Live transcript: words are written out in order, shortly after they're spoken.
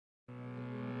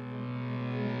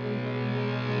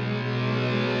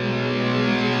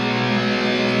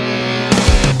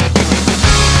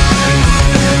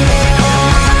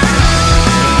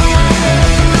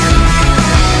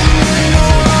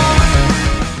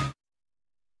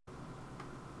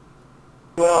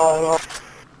Well,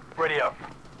 Ready up.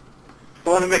 I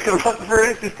want to make a run for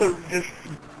it, just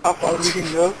how far we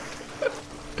can go.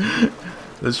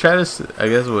 Let's try to, I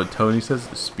guess what Tony says,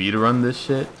 speed run this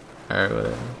shit. Or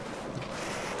whatever.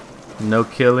 No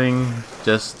killing,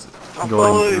 just I'm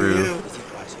going following through. you.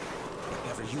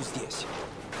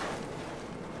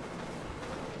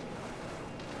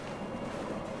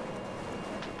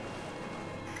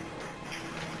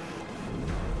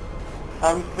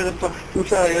 I'm gonna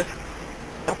push ahead.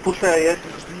 I push ahead.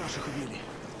 Что наших убили.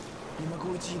 Не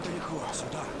могу идти далеко.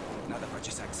 Сюда. Надо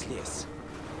прочесать лес.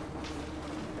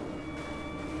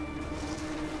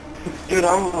 Dude,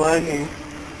 I'm lagging.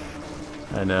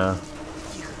 I know.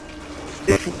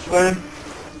 It's fun.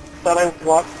 Thought I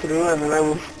walked through and then I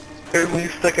was barely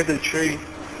stuck at the tree.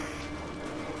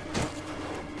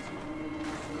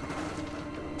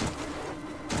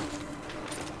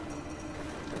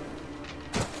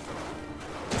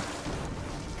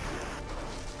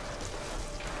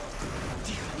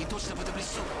 Тихо, не точно в этом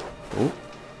лесу. Oh.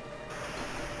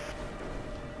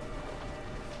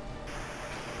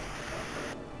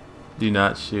 Do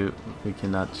not shoot. We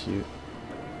cannot shoot.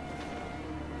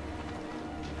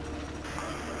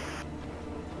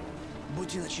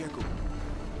 Будьте начеку.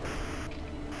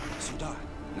 Сюда.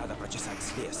 Надо прочесать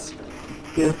лес.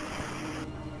 Yeah.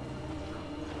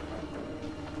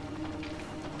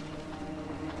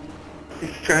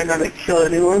 He's trying not to kill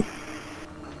anyone.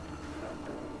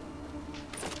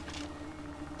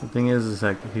 The thing is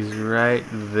like he's right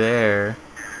there.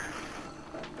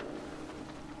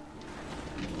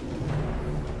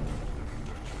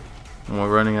 And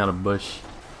we're running out of bush.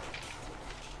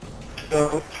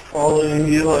 So, following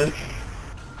you like...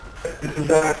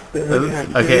 Exactly.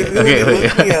 Okay,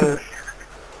 wait.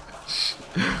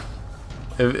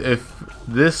 If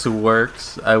this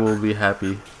works, I will be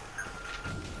happy.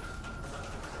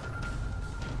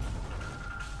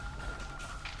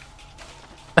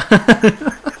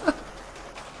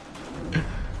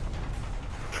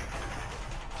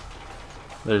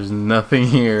 There's nothing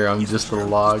here, I'm just a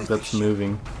log that's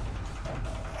moving.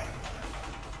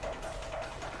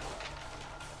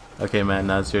 Okay, man,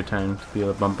 now it's your turn to be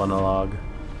able to bump on a log.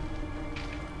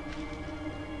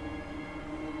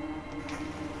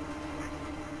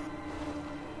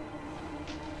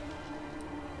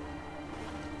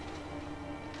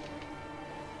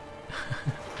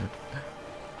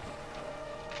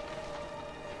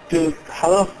 Dude,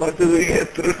 how the fuck did we get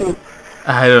through?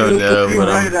 I don't know, Dude, but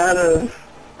right at us.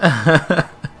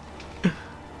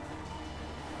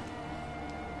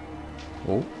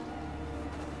 Oh.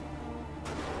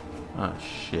 Oh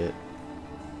shit.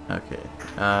 Okay.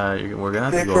 We're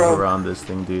gonna have to go around this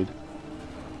thing, dude.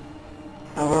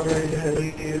 I'm already ahead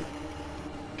of you.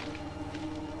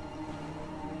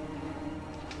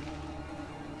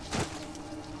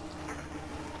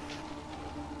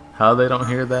 How they don't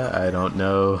hear that, I don't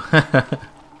know.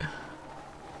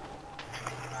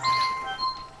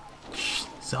 Shh,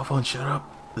 cell phone, shut up.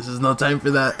 This is no time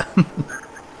for that.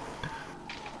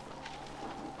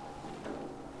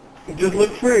 Just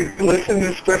look for a glitch in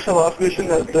your special ops mission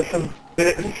that doesn't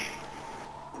fit.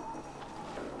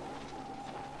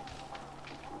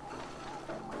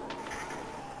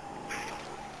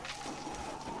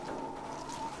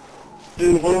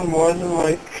 Dude, one more than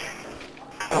like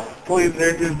halfway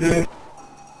there just doing.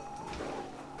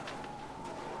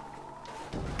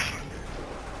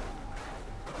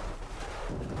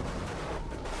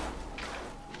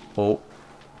 Oh.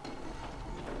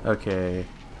 Okay,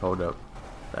 hold up.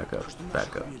 Back up,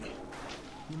 back up.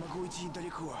 Не могу идти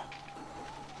далеко.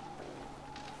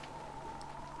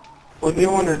 What do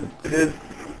you want to do?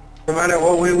 No matter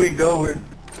what way we go, we're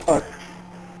fucked.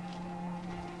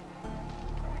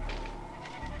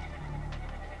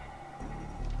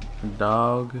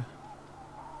 Dog.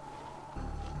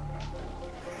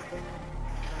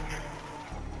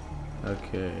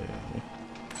 Okay.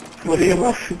 What are you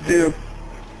about to do?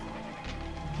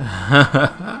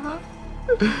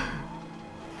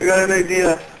 I got an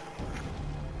idea.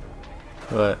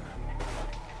 What?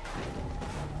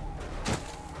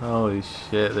 Holy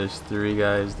shit, there's 3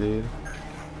 guys, dude.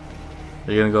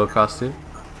 Are you gonna go across too?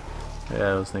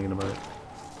 Yeah, I was thinking about it.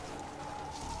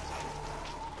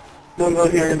 Don't go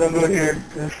here, don't go here.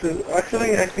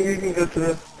 Actually, I think you can go to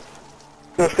the...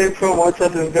 No, stay pro, watch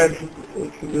out, this guy's...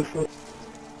 This one.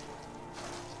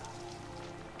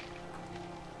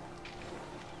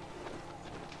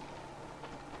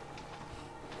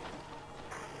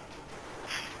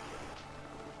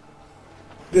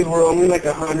 Dude, we're only like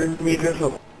 100 meters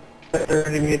away.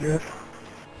 30 meters.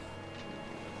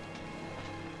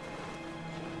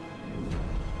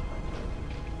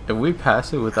 If we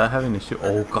pass it without having to shoot...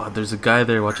 Oh god, there's a guy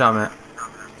there. Watch out, man.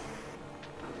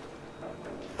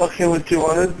 Okay, what you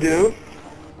want to do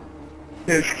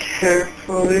is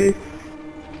carefully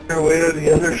make your way to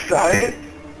the other side.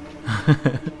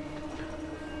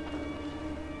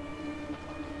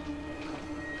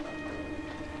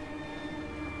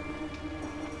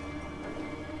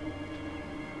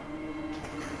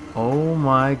 Oh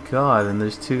my god, and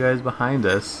there's two guys behind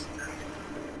us.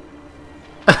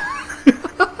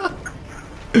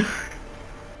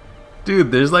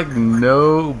 Dude, there's like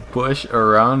no bush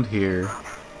around here.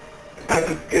 I'm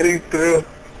just getting through.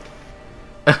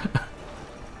 I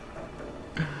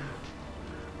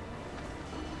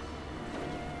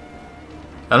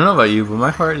don't know about you, but my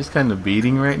heart is kind of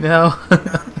beating right now.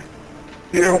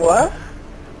 You're what?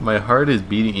 My heart is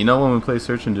beating. You know when we play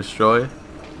Search and Destroy?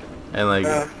 And like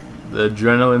the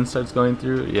adrenaline starts going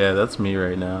through? Yeah, that's me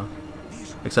right now.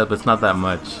 Except it's not that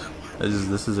much.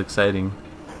 This is exciting.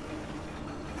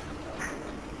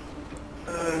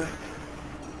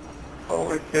 Oh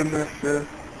my goodness, dude.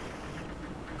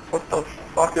 What the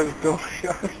fuck is going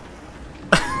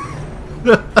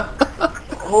on?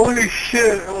 Holy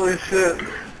shit, holy shit.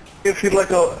 You see like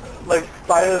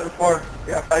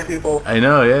five people. I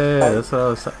know, yeah, that's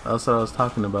what I was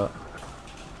talking about.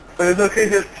 But it's okay,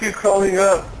 just keep crawling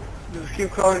up. Just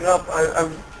keep crawling up.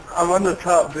 I'm on the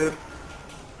top, dude.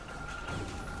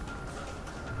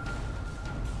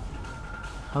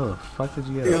 How the fuck did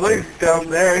you get You're up like down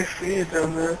there, I see you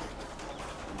down there.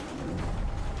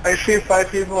 I see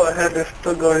 5 people ahead, they're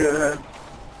still going ahead.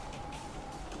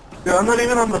 Dude, I'm not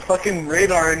even on the fucking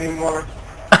radar anymore.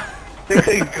 They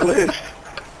say glitched.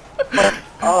 Fuck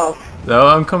off. No,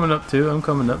 I'm coming up too, I'm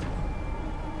coming up.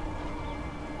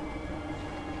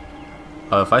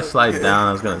 Oh, if I slide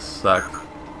down, that's gonna suck.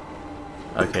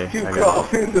 Okay, Keep I got it.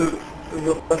 crawling to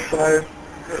the left side.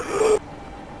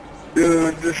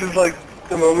 Dude, this is like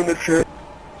the moment of truth.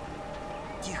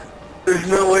 There's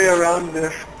no way around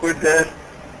this. We're dead.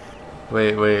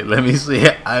 Wait, let me see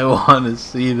it. I want to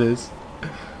see this.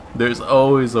 There's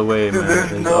always a way, man.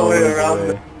 There's no way always around a way.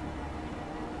 it.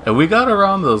 And we got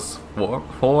around those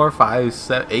 4, 5,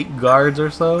 7, 8 guards or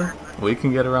so. We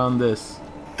can get around this.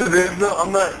 Dude, there's no,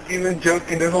 I'm not even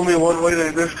joking. There's only one way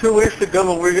there. There's 2 ways to go,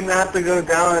 but we're gonna have to go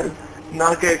down and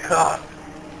not get caught.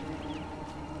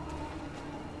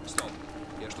 Стоп.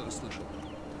 Я что-то слышал.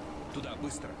 Туда,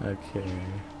 быстро. Okay.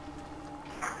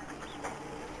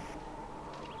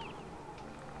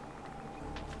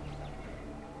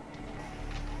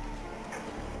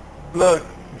 Look,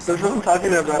 this is what I'm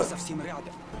talking about. Совсем рядом.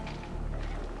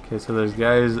 Okay, so there's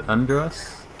guys under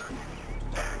us.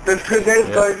 There's 2 guys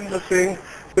guarding the thing.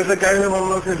 There's a guy who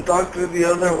almost his dog through the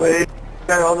other way.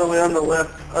 Guy all the way on the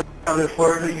left. Accounted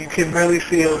for it. You can barely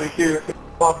see over here.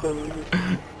 Walk over here.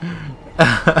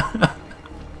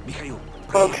 Михаил,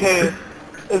 Okay.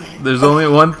 There's only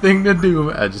one thing to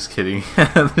do. I'm just kidding. As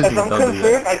I'm Don't do that.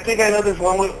 concerned, I think I know there's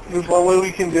one way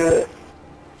we can do it.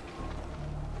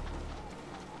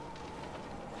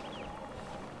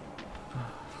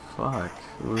 Fuck,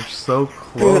 we're so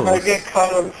Dude, if I close. get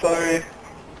caught, I'm sorry.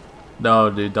 No,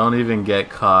 dude, don't even get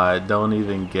caught. Don't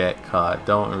even get caught.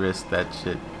 Don't risk that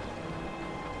shit.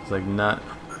 It's like not.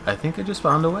 I think I just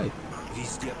found a way.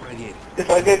 везде проверь. If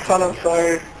I get caught, I'm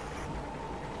sorry.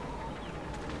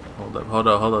 Hold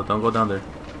up. Don't go down there.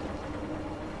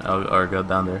 Or go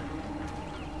down there.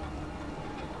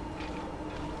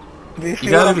 Do you see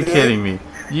You what gotta I'm be doing? kidding me.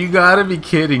 You gotta be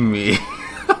kidding me.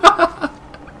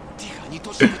 Тихо, не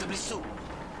точно в этом лесу.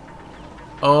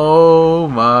 Oh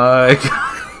my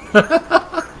god.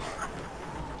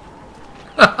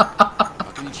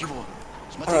 А то ничего.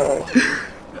 Смотри. Alright.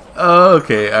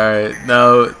 Okay, alright.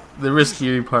 Now, the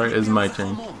risky part is my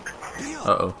turn.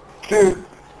 Uh-oh. Dude,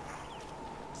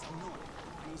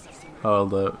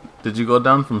 Hold up. Did you go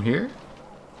down from here?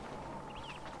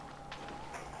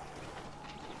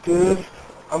 dude,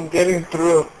 I'm getting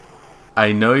through.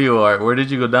 I know you are. Where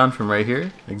did you go down from? Right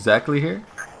here? Exactly here?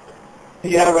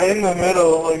 Yeah, right in the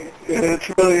middle. Like, it's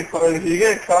really hard. If you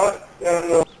get caught, I don't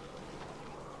know.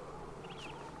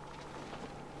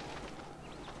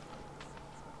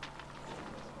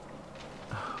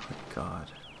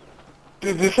 God.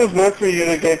 Dude, this is meant for you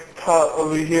to get caught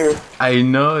over here. I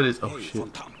know it is. Oh Эй, shit.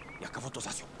 вон там. Я кого-то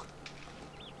засек.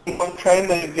 I'm trying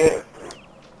to get...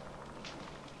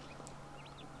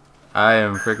 I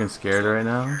am freaking scared right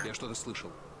now. Я что-то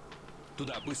слышал.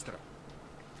 Туда, быстро.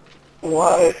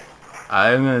 Why?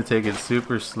 I'm gonna take it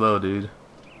super slow, dude.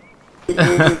 Dude,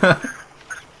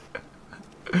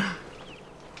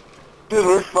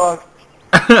 we're fucked.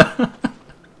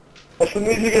 As soon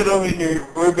as you get over here,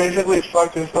 we're basically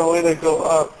fucked. There's no way to go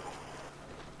up.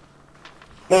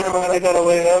 Never mind, I gotta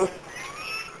wait up.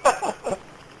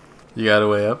 You got a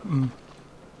way up?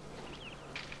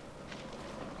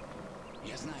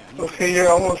 Okay, you're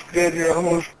almost good, you're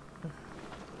almost...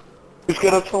 Just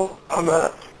get up to I'm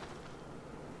at.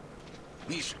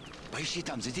 Миш, поищи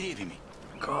там, за деревьями.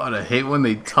 God, I hate when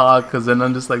they talk, because then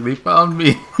I'm just like, they found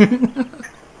me.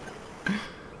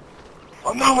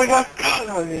 Oh no, we got caught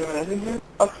on you, man.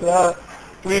 Fuck that.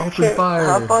 We Open fire.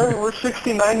 How far? We're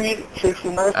 69 meters.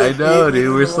 69. I know, dude,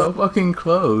 we're meters so away. fucking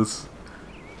close.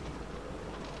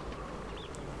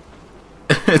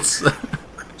 It's...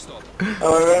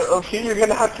 Alright, okay, you're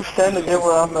gonna have to stand to get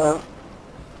where I'm at.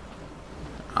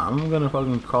 I'm gonna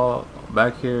fucking crawl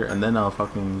back here, and then I'll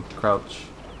fucking crouch.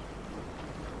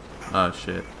 Oh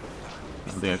shit. I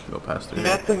don't think I can go past You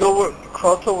there. have to go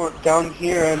crawl to down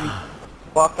here and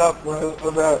walk up where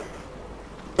that.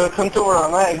 So come to where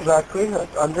I'm at exactly, like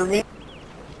under me.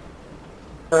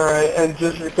 Alright, and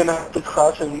just you're gonna have to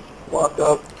crouch and walk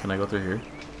up. Can I go through here?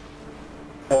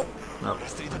 Yeah. No.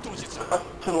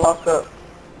 Crouch and walk up.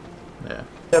 Yeah.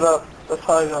 Get up. That's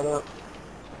how I got up.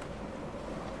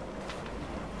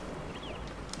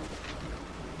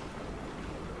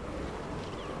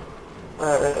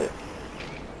 Alright.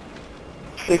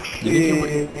 60.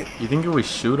 You think if we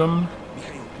shoot them,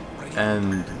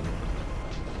 and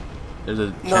there's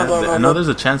a chance I know there's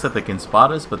a chance that they can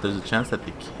spot us, but there's a chance that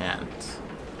they can't.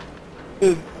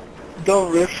 Dude,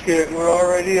 don't risk it. We're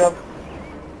already up.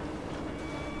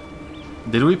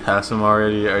 Did we pass them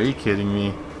already? Are you kidding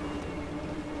me?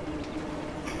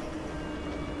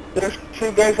 There's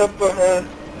two guys up ahead.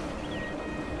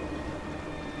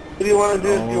 What do you want to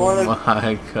do? Do you want Oh to...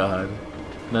 my god.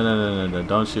 No,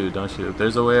 don't shoot, don't shoot. If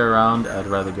there's a way around, I'd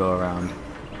rather go around.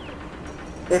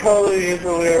 There probably is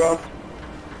a way around.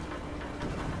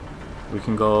 We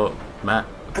can go, Matt.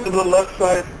 To the left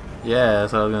side. Yeah,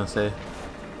 that's what I was gonna say.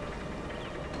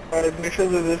 Alright, make sure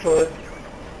they're this way.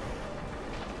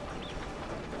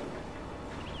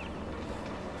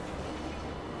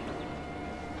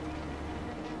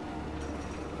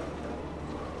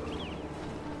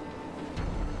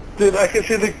 Dude, I can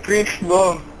see the green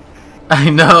smoke. I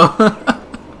know.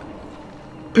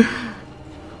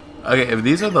 Okay, if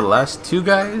these are the last two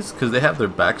guys, because they have their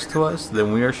backs to us,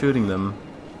 then we are shooting them.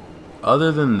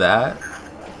 Other than that,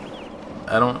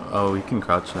 I don't... Oh, we can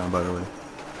crouch now, by the way.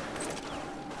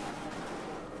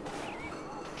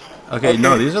 Okay,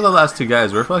 no, these are the last two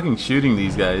guys. We're fucking shooting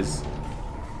these guys.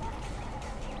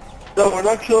 No, we're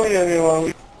not killing anyone.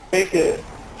 We make it.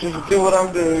 Just do what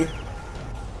I'm doing.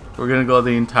 We're gonna go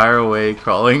the entire way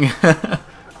crawling.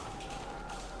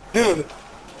 Dude,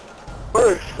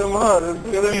 works, come on, it's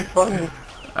gonna be funny.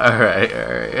 Alright,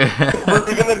 alright.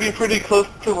 We're gonna be pretty close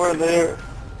to where they're,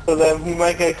 so that we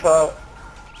might get caught.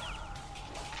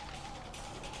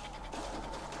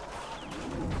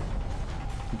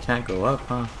 You can't go up,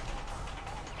 huh?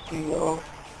 No.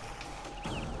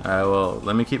 Alright, well,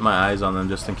 let me keep my eyes on them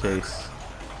just in case.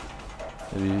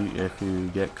 If you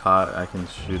get caught, I can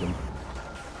shoot them.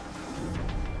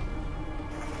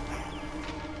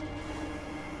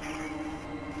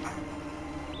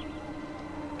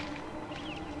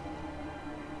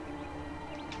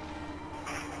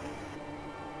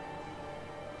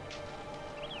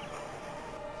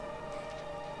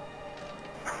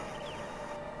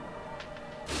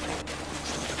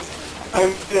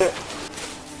 I'm dead.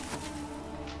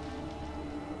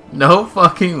 No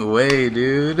fucking way,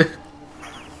 dude.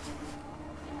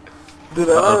 Dude,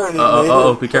 I already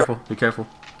made it. Be careful, be careful.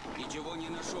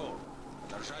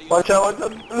 Watch out,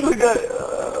 there's a guy, I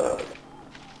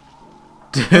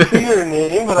Dude. see your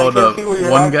name, but Hold I can't up. see where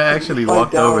you're One at. guy actually Slide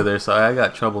walked down. over there, so I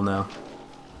got trouble now.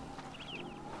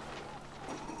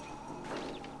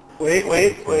 Wait,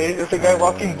 there's a guy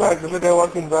walking back,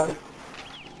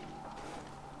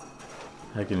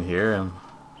 I can hear him.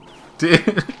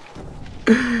 Dude.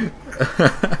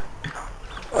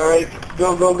 Alright,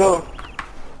 go.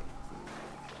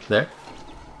 There?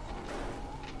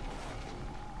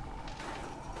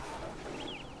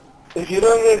 If you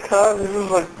don't get caught, this is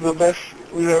like the best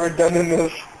we've ever done in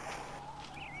this.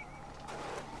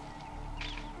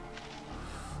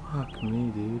 Fuck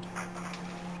me,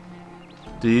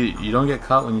 dude. You don't get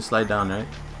caught when you slide down, right?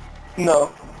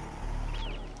 No.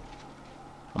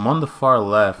 I'm on the far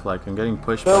left, like I'm getting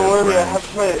pushed by Don't a worry, I branch.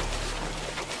 have my...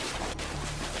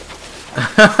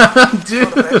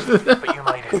 Dude!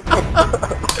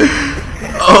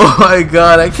 Oh my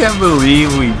god, I can't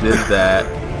believe we did that.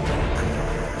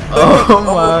 Oh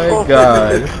my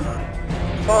god.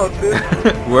 Oh, dude.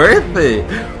 Worth it!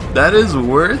 That is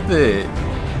worth it!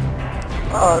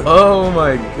 Oh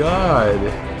my god.